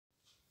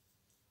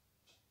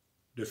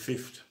the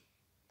fifth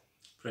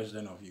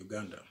president of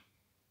Uganda,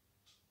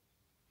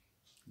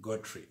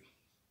 Godfrey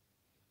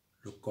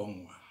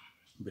Lukongwa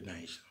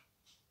Binaisa.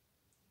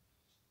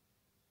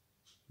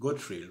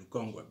 Godfrey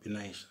Lukongwa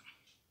Binaisa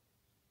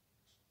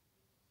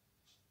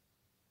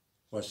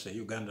was a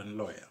Ugandan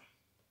lawyer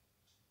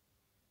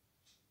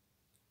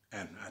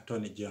and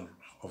Attorney General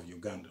of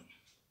Uganda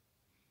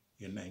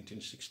in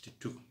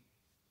 1962 to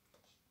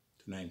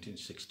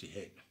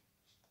 1968.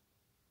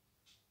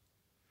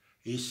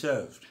 He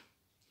served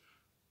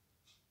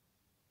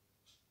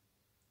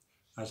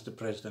as the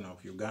President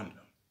of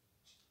Uganda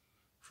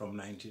from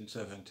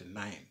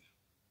 1979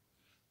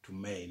 to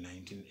May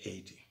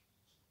 1980.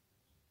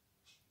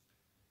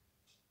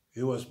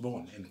 He was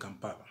born in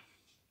Kampala,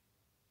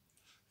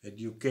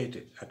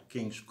 educated at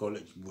King's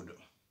College, Budo,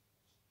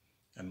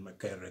 and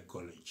Makerere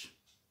College.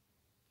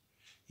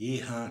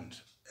 He earned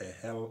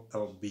a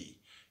LLB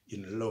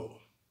in law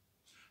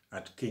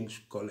at King's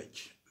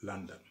College,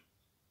 London,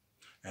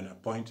 and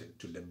appointed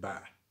to the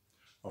bar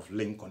of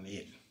Lincoln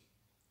Inn.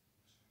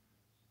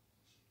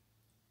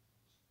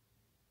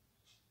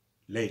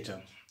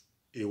 Later,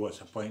 he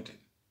was appointed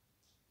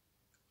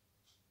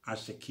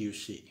as a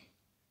QC,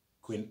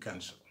 Queen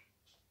Counsel.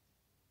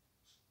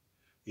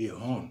 He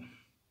owned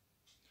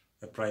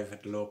a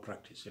private law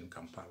practice in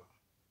Kampala.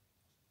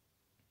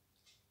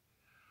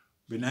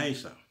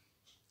 Binaisa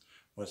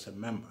was a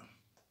member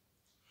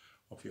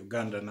of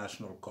Uganda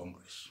National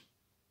Congress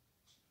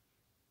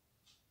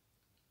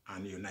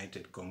and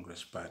United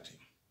Congress Party,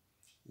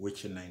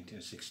 which in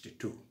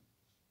 1962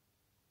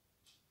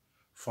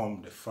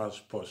 formed the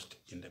first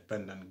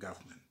post-independent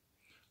government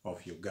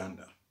of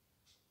Uganda.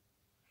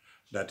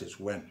 That is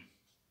when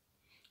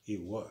he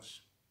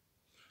was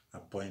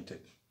appointed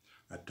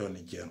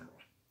Attorney General,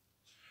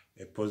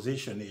 a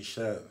position he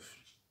served.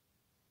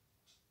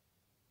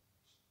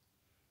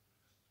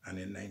 And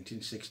in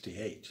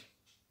 1968,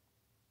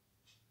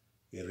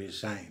 he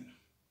resigned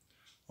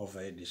over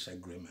a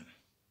disagreement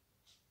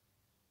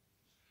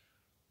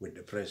with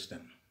the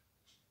President,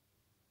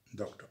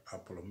 Dr.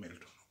 Apollo Milton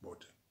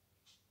Obote,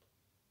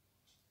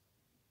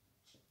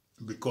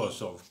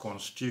 because of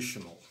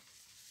constitutional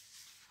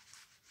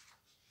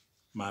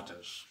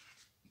matters.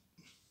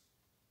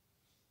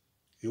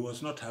 He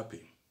was not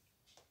happy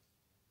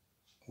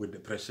with the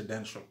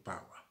presidential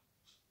power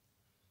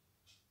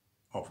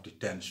of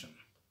detention.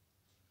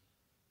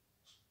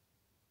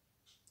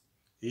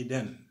 He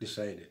then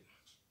decided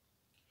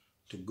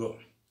to go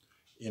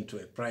into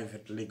a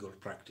private legal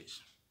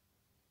practice.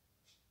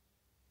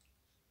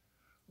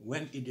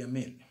 When Idi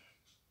Amin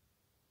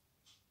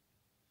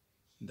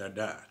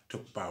Dada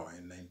took power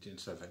in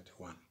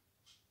 1971,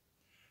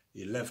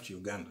 he left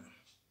Uganda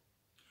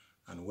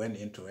and went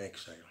into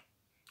exile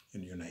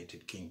in the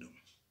United Kingdom.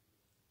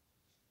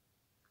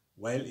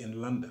 While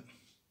in London,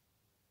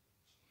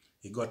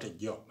 he got a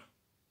job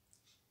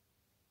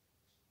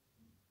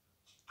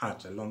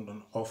at a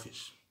London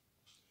office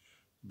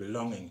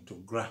belonging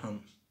to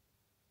Graham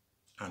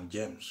and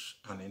James,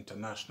 an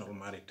international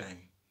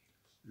maritime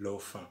law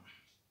firm.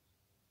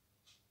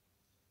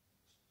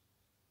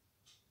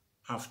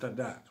 After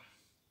that,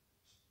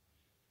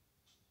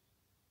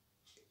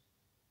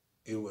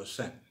 he was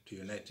sent to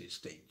the United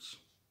States.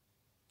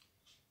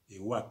 He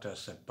worked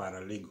as a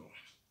paralegal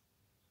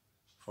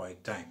for a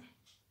time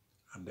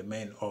at the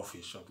main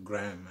office of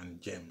Graham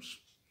and James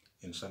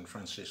in San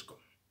Francisco.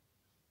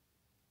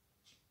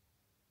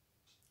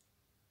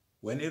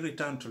 When he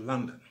returned to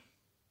London,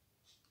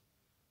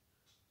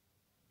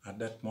 at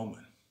that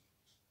moment,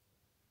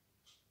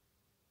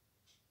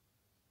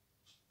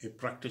 he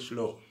practiced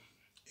law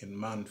in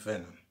Mount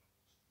Vernon,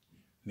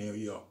 New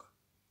York,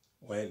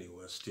 while he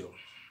was still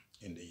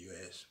in the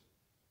US.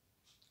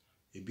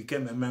 He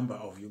became a member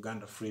of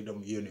Uganda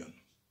Freedom Union,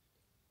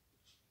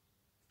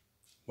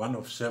 one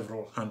of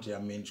several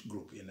anti-Amin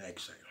groups in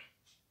exile.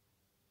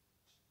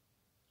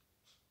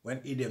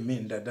 When Idi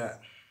Amin Dada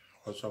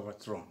was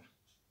overthrown,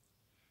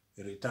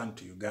 he returned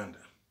to Uganda.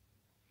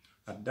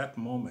 At that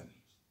moment,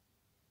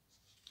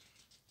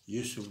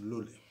 Yusuf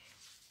Lule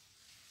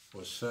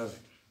was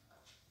serving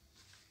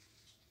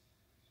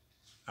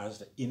as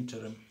the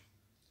interim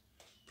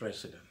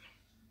president,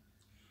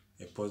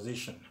 a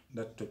position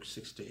that took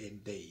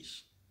 68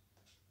 days.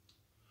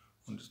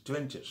 On the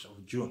 20th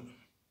of June,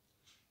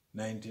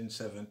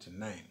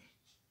 1979,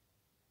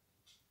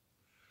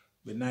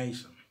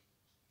 Binaisa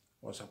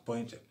was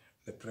appointed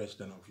the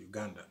president of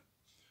Uganda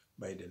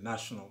by the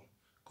National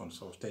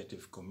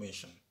Consultative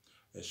Commission,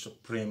 a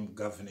supreme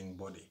governing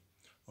body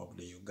of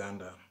the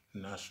Uganda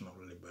National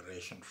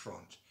Liberation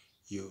Front,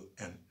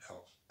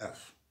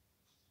 UNLF,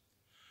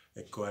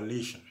 a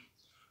coalition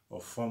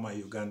of former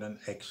Ugandan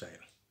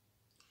exiles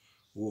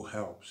who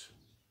helped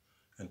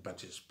and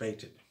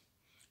participated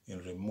in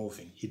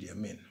removing Idi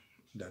Amin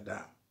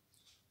Dada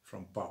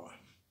from power.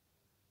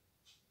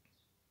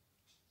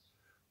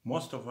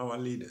 Most of our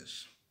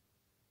leaders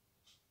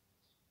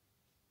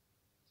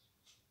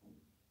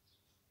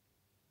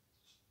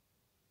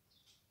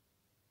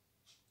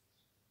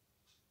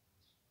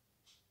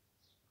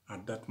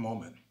at that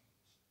moment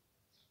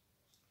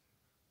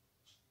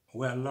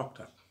were locked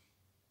up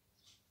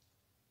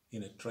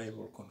in a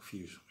tribal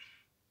confusion.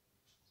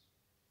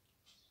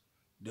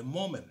 The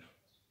moment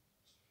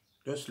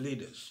those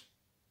leaders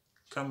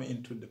come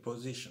into the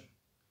position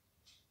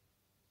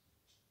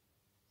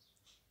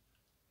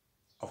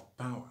of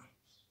power,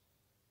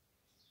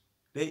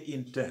 they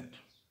intend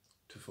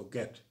to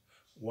forget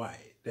why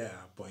they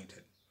are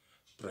appointed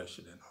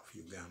president of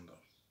Uganda,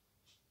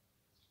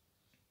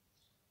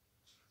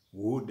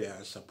 who they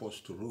are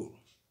supposed to rule.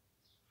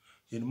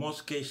 In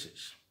most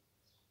cases,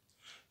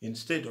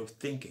 instead of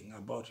thinking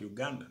about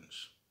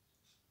Ugandans,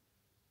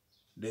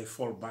 they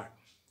fall back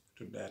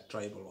to their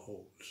tribal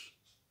holds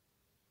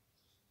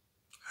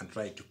and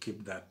try to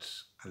keep that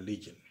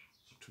allegiance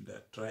to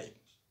their tribe.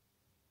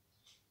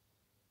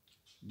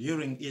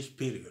 During this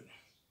period,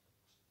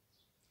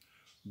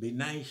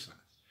 Binaisa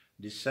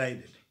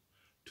decided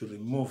to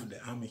remove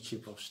the Army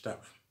Chief of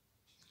Staff,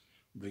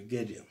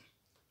 Brigadier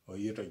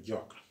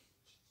𝐿,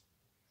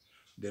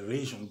 the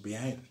reason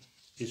behind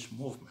his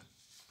movement,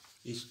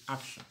 his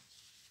action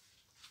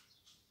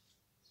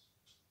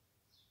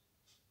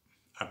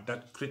at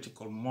that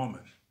critical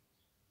moment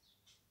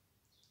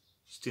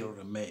still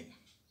remain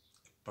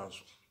a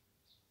puzzle.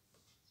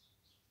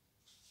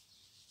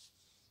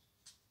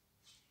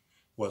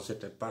 Was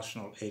it a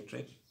personal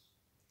hatred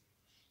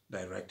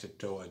directed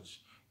towards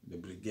the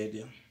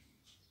brigadier,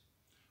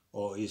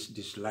 or his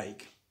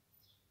dislike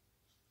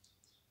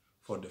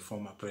for the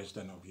former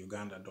president of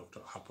Uganda, Dr.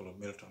 Apollo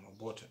Milton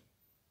Obote?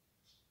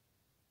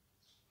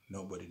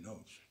 Nobody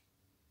knows.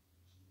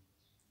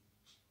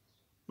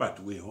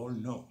 But we all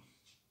know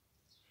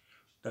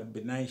that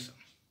Binaisa,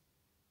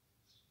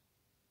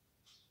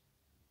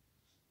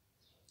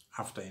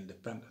 after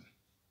independence,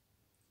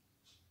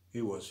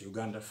 he was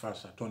Uganda's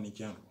first Attorney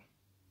General.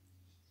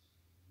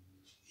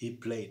 He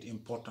played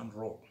important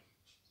role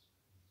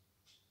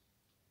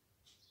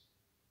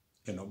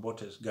in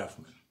Obote's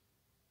government.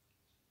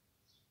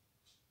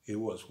 He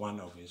was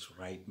one of his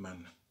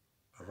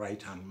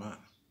right-hand man.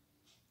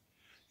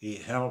 He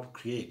helped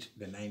create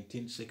the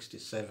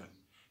 1967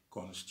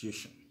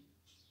 Constitution,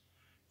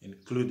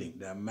 including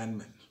the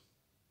amendment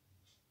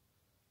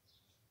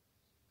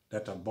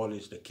that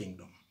abolished the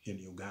kingdom in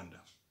Uganda,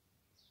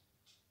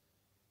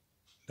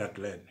 that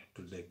led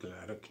to the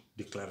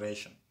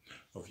declaration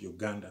of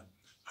Uganda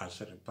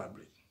as a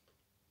republic.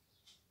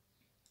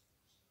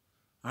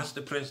 As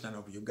the president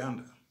of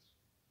Uganda,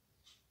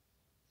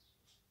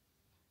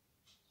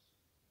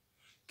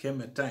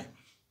 came a time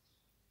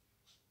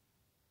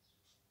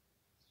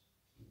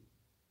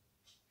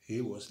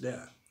he was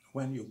there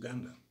when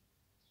Uganda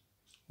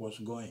was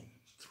going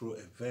through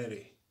a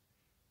very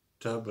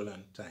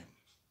turbulent time.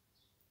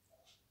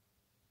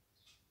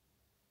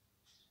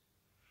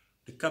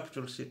 The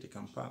capital city,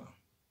 Kampala,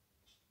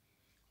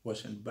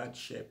 was in bad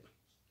shape,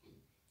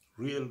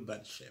 real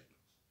bad shape.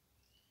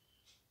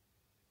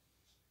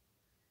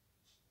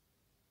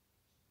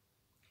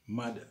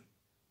 Murder,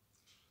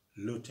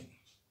 looting,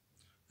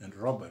 and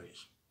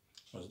robberies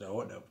was the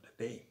order of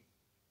the day.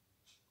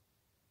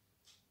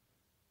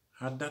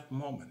 At that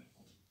moment,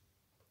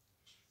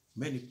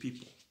 many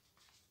people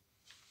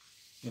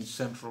in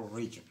central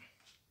region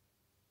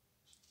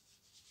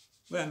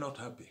were not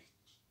happy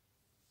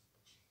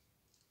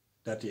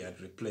that he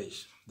had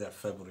replaced their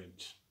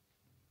favorite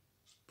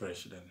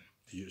president,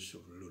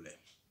 Yusuf Lule.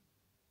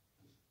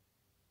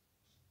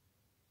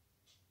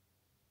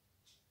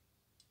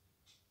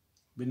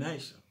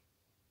 Binaisa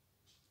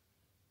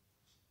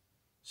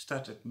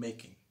started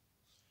making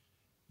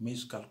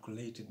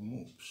miscalculated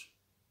moves.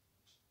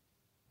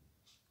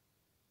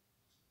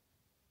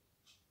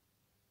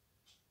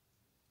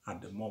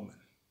 At the moment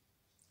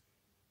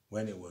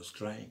when he was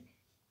trying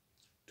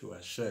to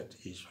assert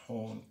his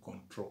own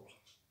control,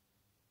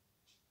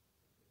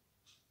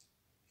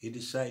 he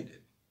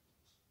decided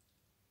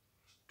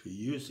to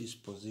use his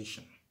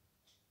position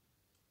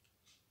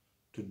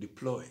to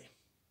deploy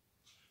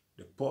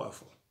the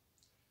powerful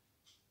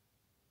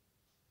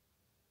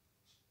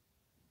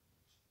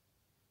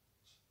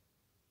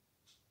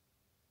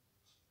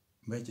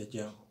Major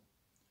General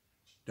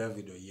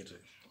𝐷𝐸𝐷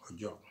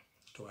𝐸𝐷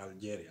to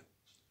Algeria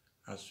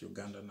as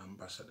Ugandan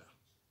ambassador.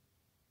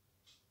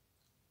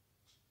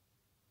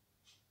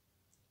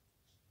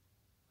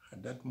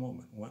 At that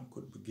moment, one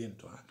could begin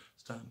to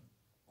understand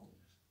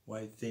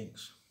why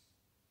things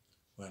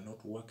were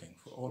not working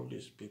for all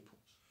these people,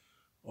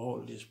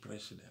 all these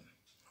presidents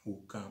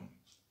who come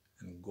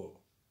and go,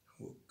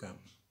 who come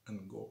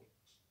and go.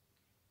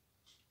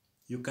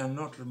 You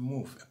cannot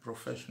remove a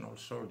professional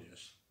soldier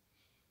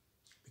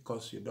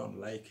because you don't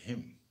like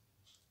him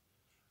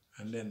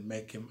and then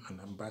make him an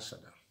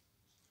ambassador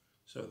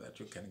so that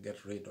you can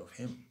get rid of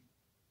him.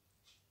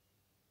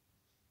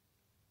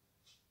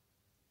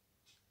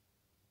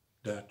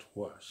 That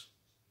was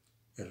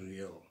a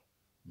real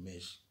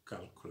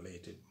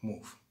miscalculated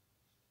move.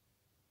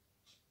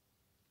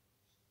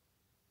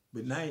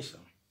 Binaisa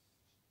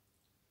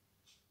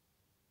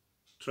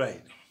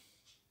tried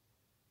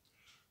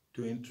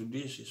to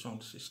introduce his own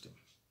system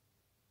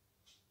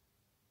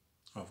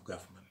of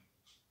government.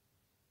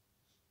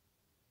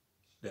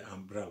 the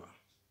umbrella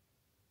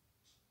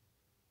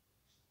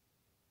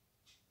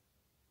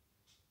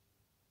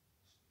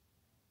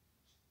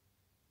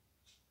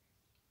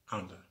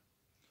under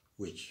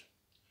which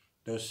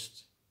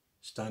those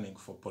standing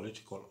for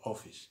political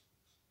office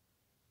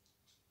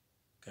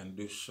can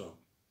do so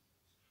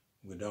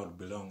without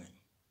belonging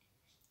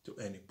to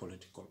any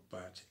political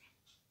party.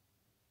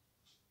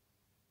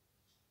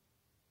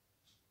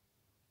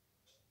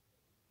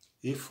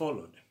 He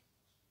followed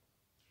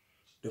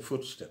the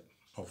footsteps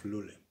of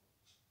Lule.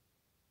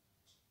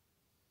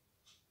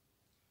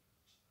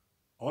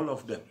 All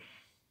of them,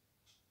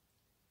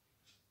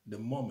 the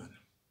moment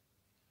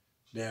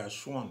they are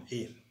sworn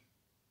in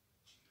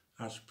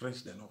as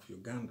president of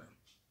Uganda,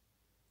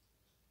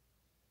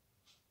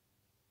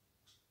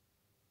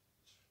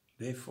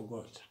 they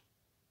forgot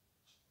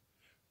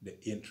the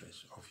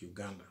interests of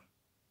Uganda.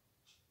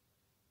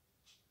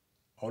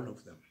 All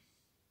of them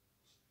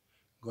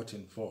got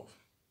involved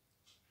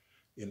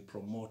in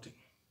promoting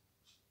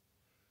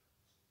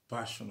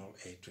personal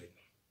hatred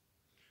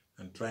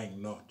and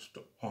trying not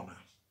to honor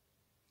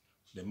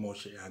the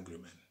𝐾𝐲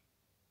agreement.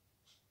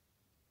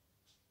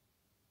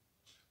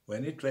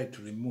 When he tried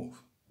to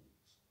remove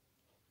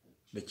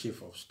the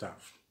chief of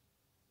staff,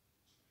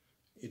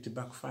 it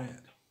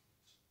backfired.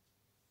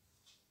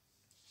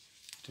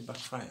 It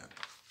backfired.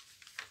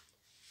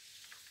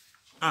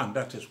 And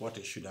that is what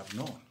he should have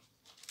known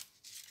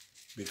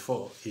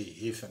before he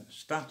even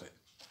started.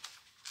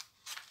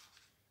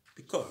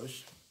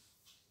 Because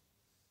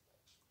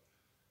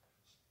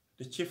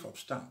the chief of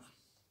staff,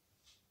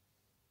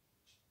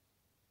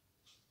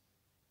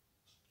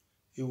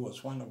 he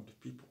was one of the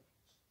people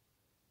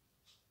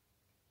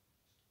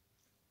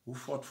who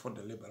fought for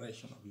the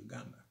liberation of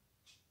Uganda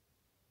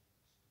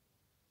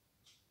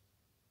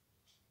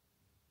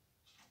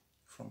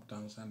from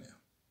Tanzania.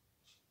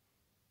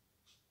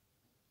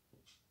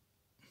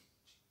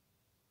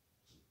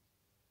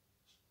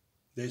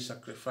 They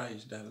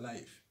sacrificed their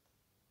life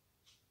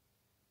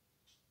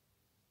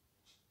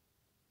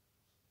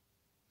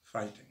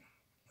fighting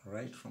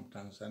right from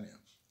Tanzania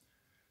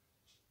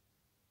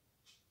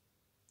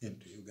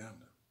into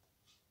Uganda,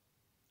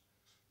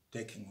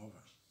 taking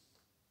over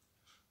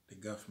the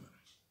government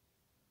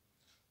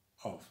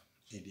of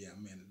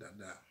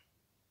𝐾𝐲𝐿.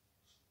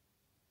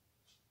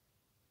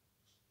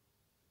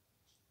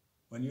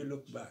 When you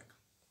look back,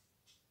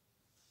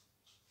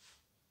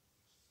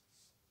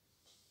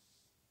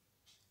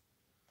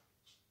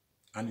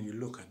 and you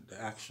look at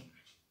the action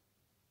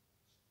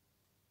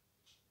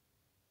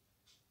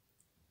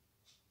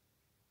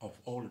of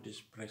all these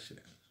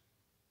presidents,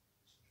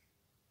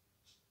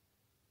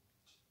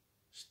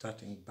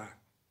 starting back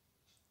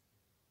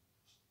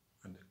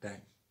at the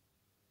time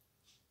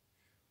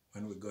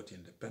when we got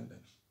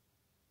independent,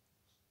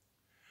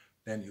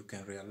 then you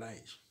can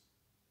realize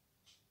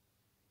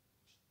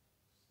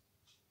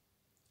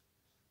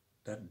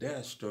that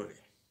their story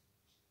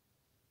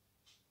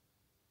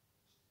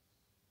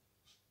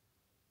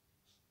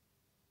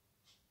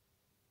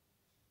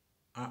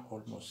are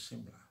almost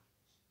similar.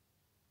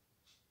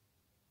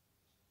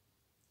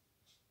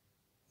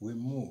 We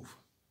move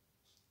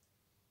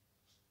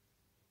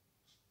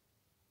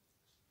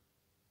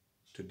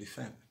to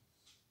defend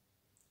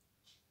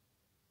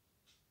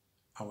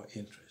our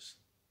interests,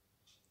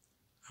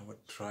 our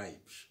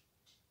tribes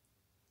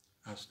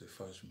as the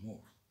first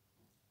move,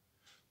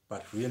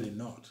 but really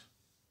not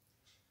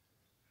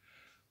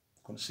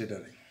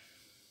considering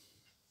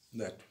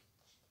that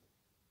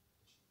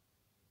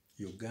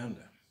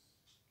Uganda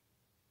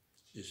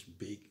is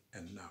big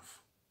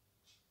enough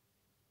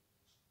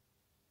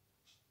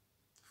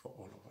for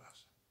all of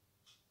us.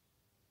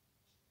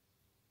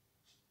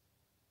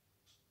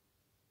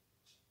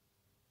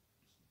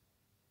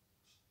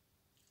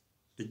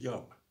 The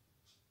job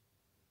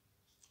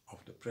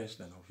of the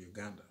president of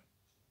Uganda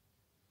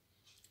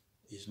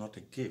is not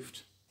a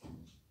gift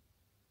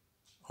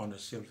on a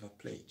silver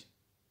plate.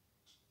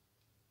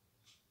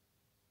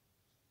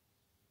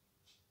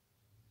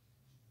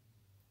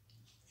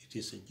 It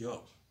is a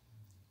job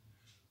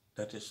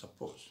that is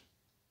supposed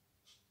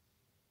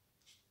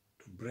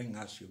to bring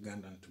us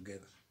Ugandan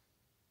together,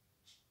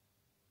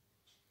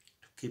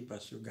 to keep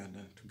us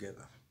Ugandan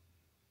together,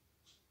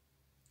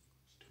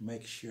 to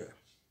make sure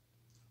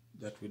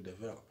that we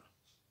develop,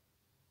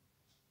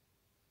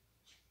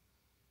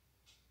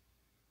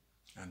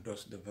 and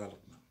those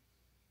developments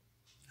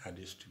are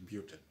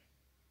distributed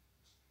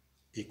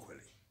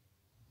equally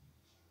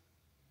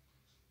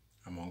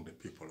among the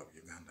people of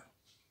Uganda.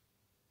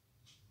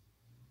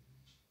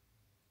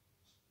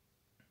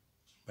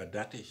 But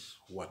that is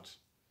what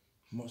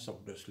most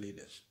of those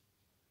leaders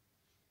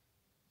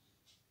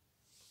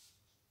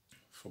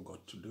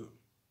forgot to do.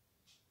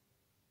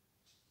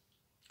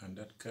 And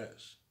that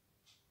curse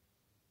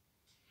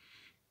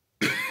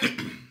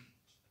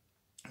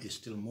is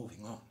still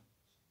moving on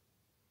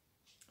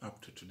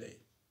up to today.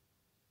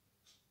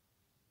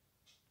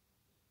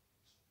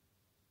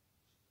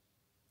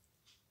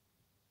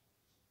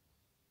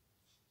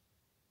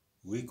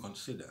 We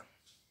consider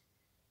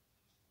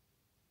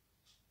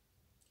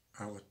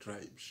our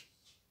tribes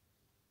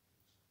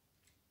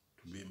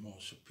to be more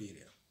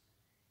superior.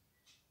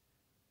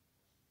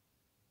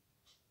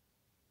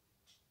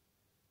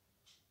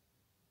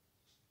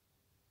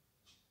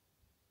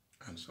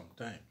 And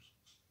sometimes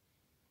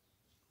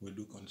we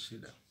do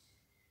consider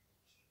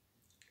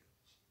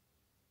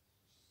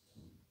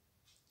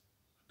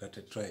that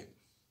a tribe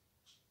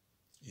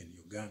in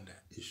Uganda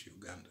is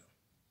Uganda,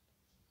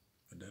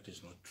 but that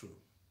is not true.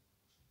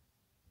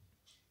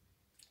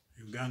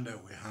 Uganda,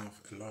 we have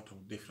a lot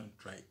of different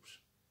tribes.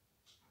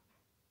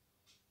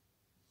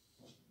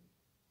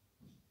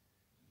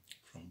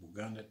 From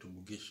Buganda to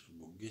Bugishu,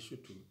 Bugishu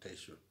to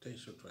𝐶𝐻,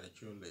 𝐶𝐻 to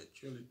𝐻𝐻𝐿,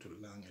 𝐻𝐻𝐿 to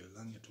𝐿ANGE,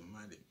 𝐿ANGE to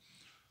Madi,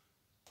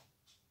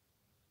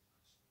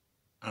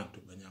 and to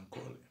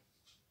Banyankole,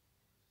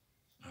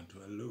 and to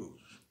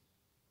Alus.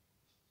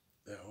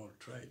 They are all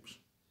tribes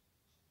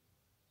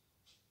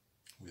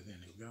within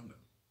Uganda.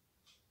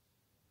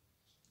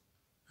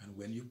 And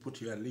when you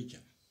put your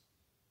religion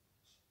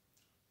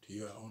to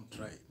your own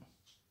tribe,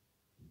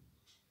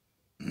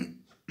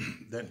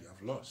 then you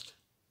have lost.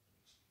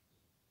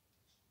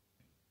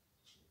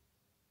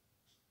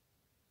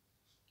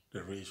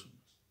 The reason.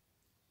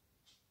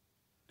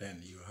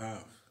 Then you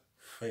have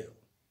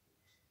failed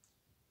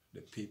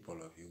the people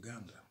of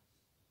Uganda,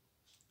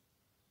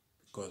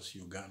 because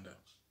Uganda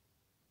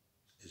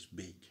is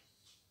big,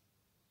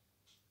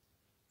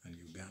 and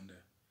Uganda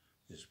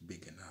is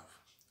big enough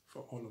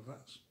for all of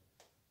us.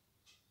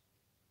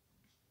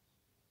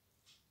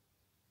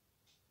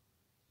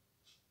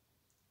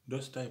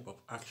 Those type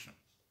of action,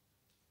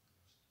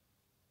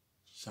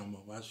 some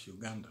of us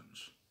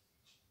Ugandans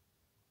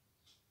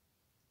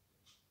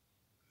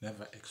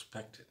never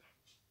expected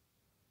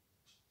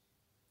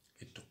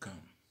it to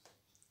come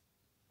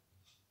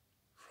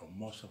from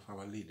most of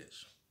our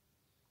leaders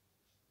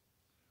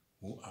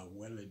who are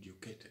well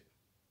educated.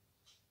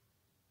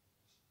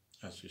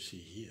 As you see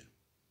here,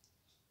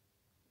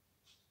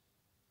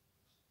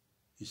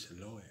 he's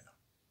a lawyer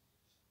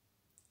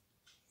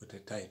with the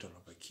title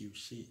of a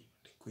QC,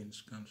 the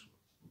Queen's Counsel.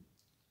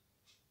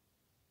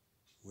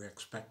 We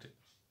expected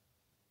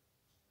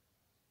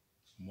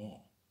more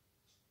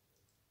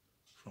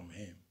from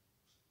him.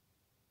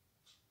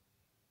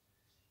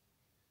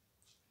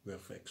 We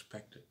have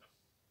expected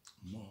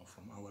more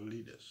from our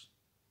leaders.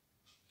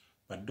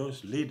 But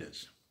those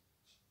leaders,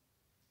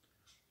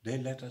 they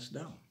let us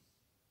down.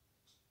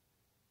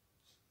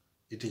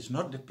 It is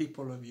not the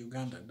people of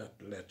Uganda that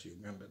let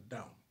Uganda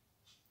down.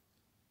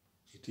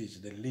 It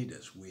is the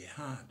leaders we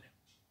had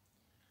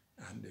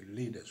and the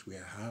leaders we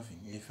are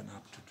having even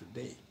up to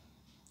today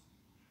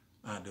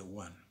are the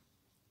ones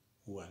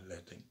who are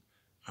letting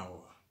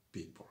our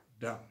people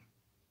down.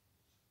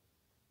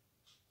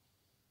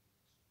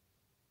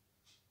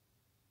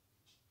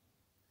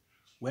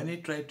 When he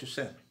tried to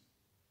send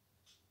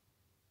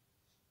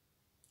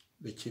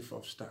the chief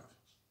of staff,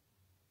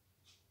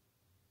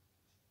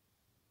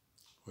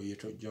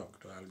 𝐿𝐴𝐼𝐼𝐼𝐼,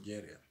 to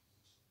Algeria,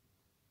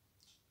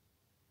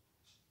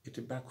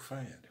 it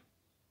backfired.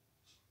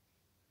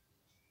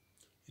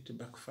 It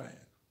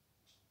backfired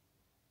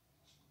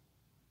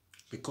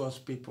because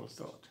people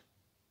thought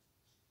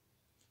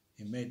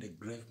he made a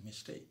grave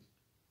mistake.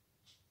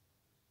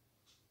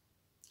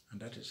 And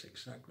that is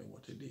exactly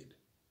what he did.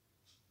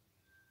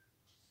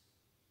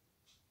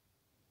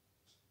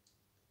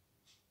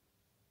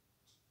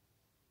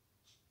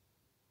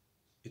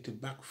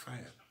 It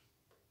backfired.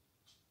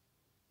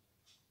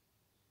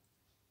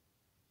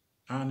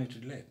 And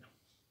it led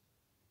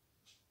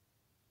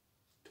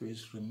to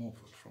his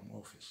removal from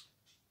office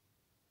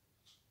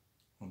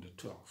on the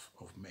 12th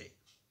of May,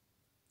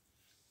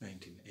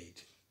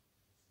 1980,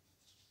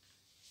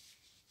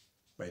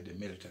 by the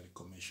military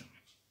commission,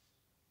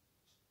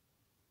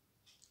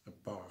 a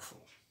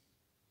powerful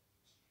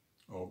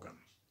organ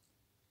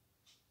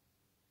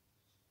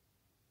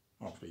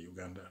of the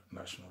Uganda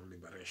National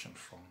Liberation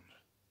Front.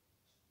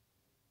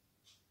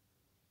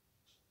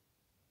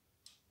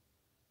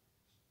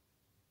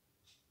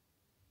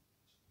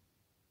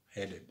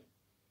 Headed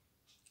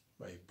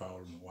by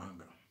Paulo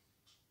Muwanga,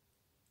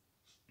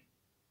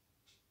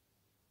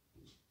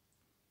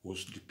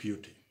 whose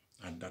deputy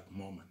at that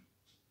moment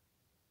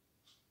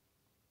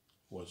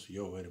was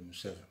Yoweri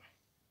Museveni,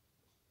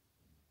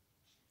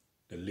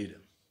 the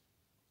leader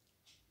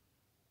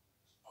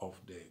of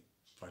the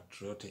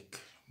patriotic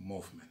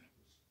movement,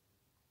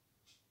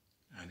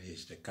 and he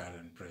is the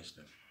current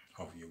president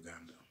of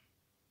Uganda.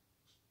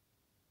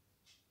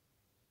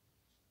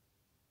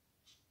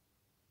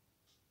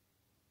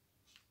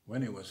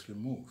 When he was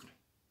removed,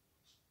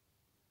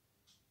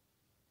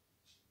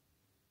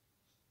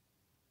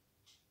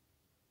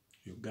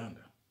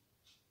 Uganda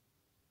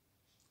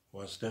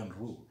was then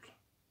ruled,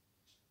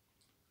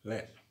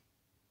 led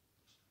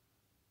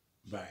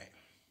by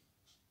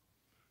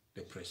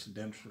the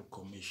Presidential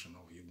Commission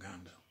of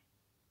Uganda,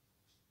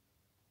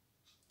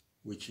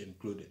 which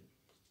included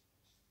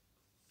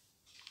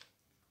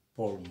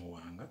Paul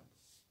Muwanga,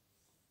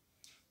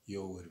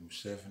 Yoweri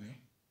Museveni,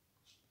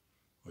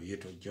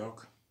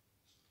 𝐿𝐴𝐼𝐼𝐼,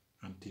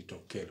 and Tito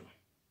Okello.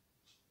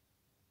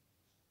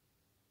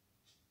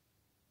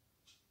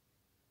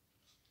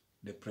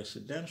 the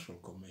Presidential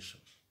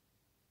Commission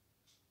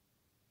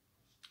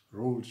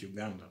ruled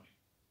Uganda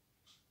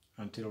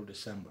until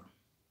December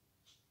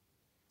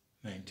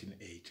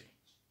 1980.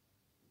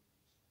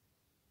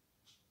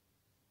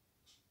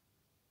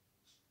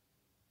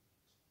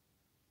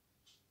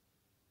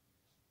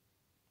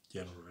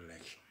 General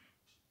election.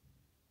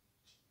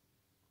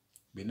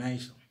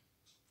 Binaisa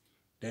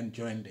then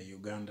joined the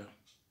Uganda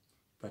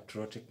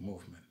Patriotic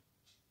Movement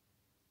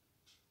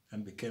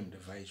and became the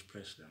vice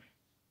president.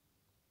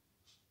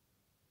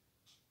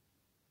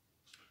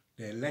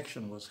 The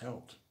election was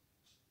held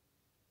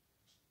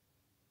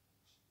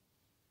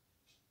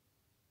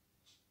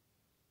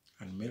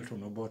and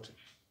Milton Obote,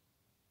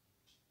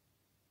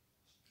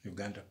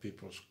 Uganda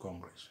People's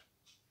Congress,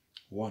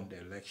 won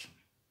the election.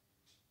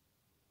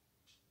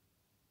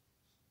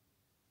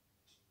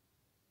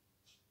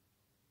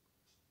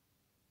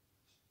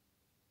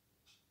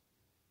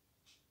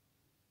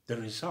 The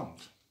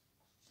result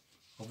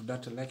of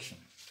that election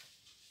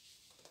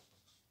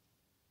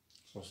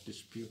was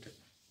disputed.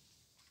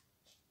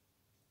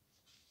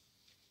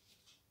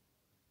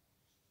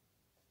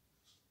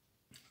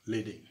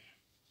 Leading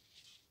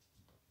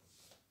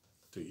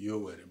to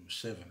Yoweri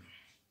Museveni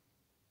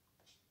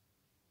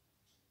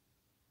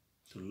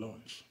to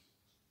launch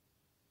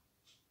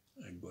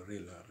a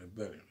guerrilla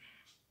rebellion.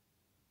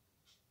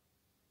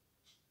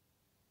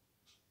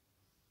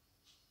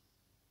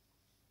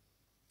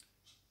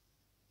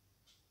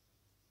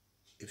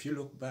 If you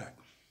look back,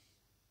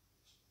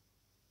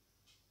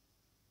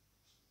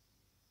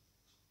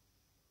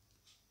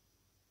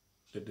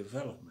 the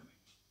development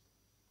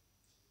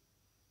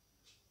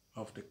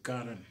of the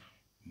current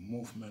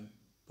movement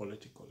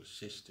political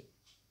system,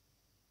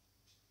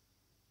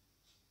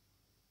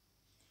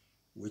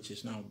 which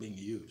is now being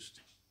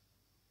used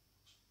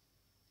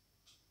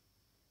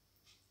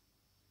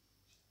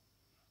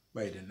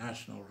by the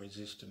National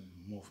Resistance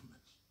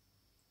Movement,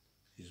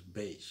 is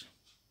based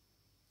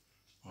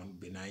on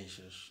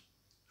Binaisa's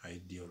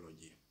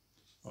ideology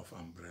of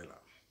umbrella.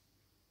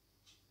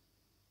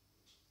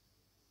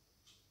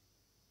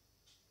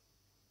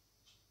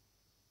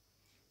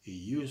 He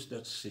used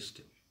that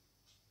system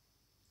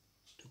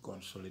to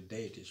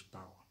consolidate his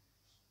power.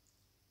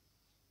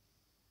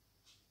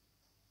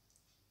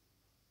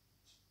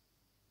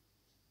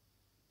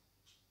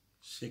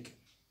 Seeking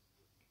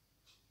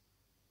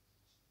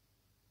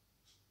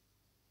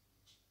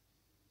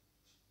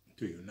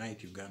to unite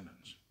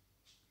Ugandans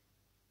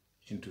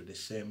into the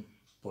same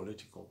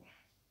political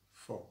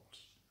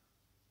force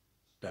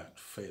that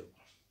failed.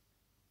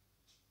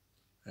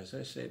 As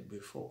I said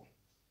before,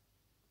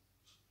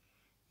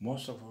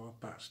 most of our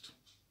past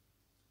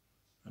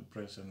and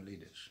present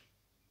leaders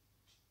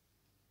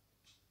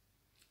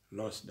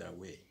lost their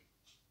way.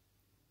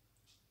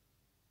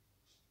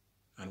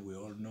 And we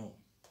all know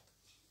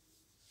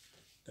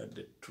that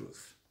the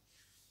truth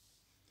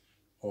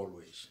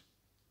always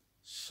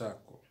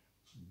circles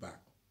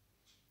back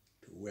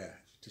to where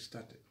it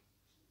started.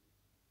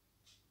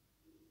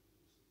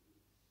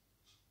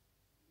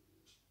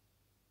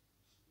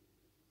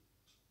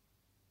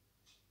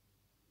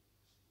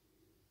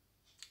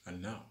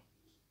 And now,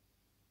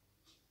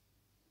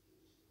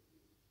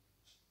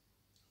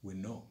 we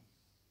know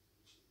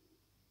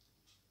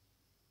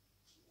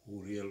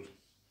who real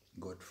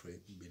Godfrey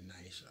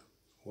Binaisa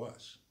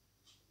was.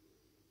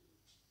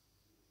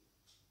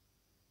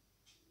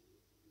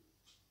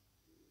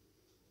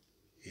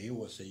 He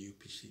was a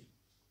UPC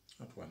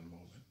at one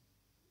moment,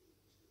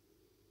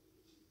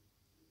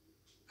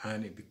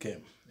 and he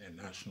became a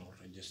national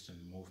resistance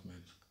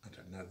movement at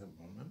another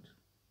moment.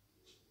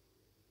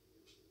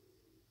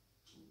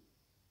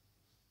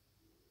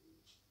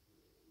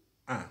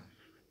 And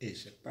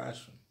is a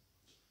person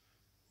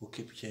who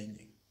keeps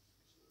changing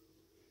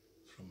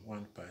from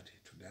one party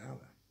to the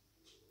other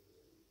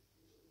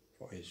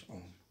for his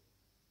own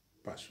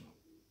personal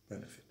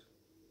benefit.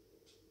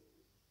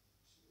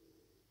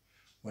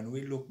 When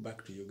we look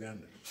back to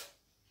Uganda,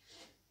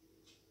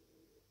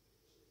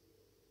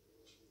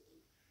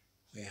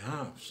 we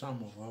have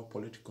some of our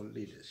political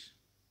leaders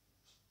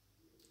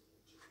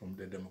from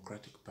the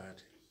Democratic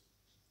Party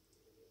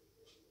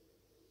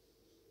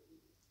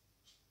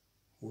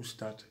who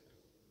started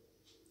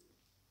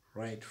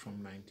right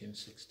from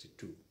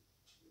 1962.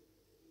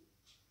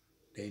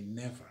 They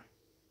never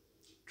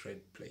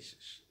trade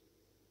places.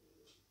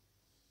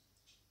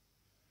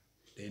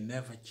 They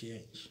never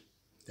changed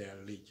their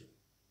religion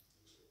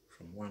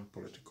from one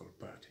political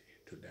party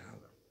to the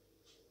other.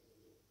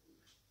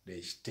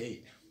 They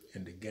stayed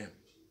in the game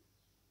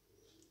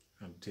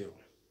until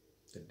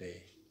the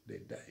day they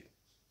died.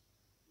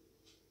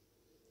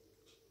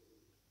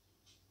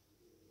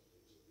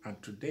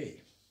 And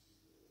today,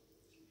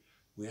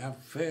 we have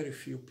very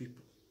few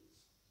people.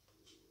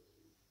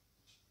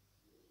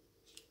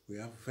 We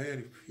have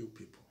very few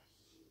people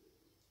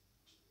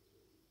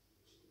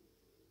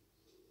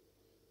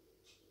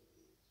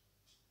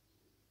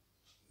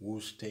who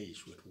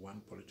stays with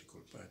one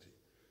political party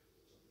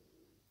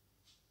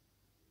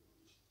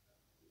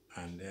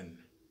and then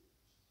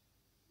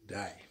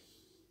die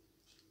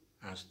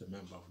as the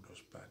member of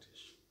those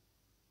parties.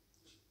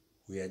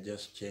 We are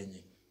just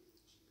changing.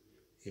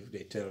 If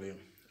they tell you,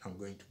 I'm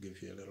going to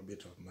give you a little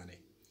bit of money,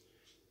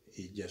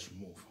 you just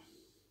move.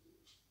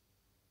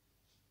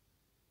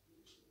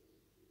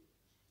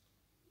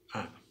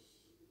 And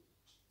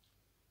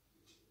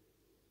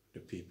the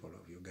people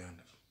of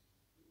Uganda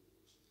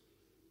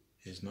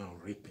is now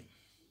reaping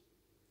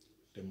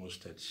the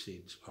mustard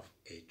seeds of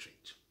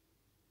hatred.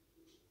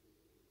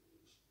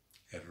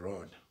 A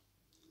road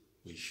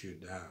we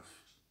should have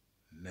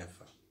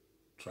never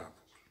traveled.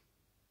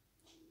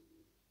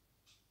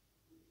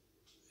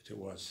 It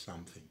was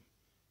something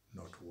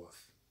not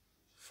worth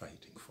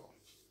fighting for.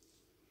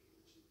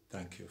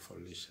 Thank you for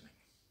listening.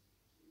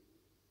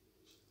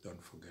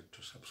 Don't forget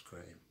to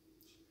subscribe.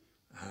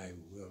 I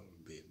will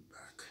be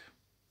back.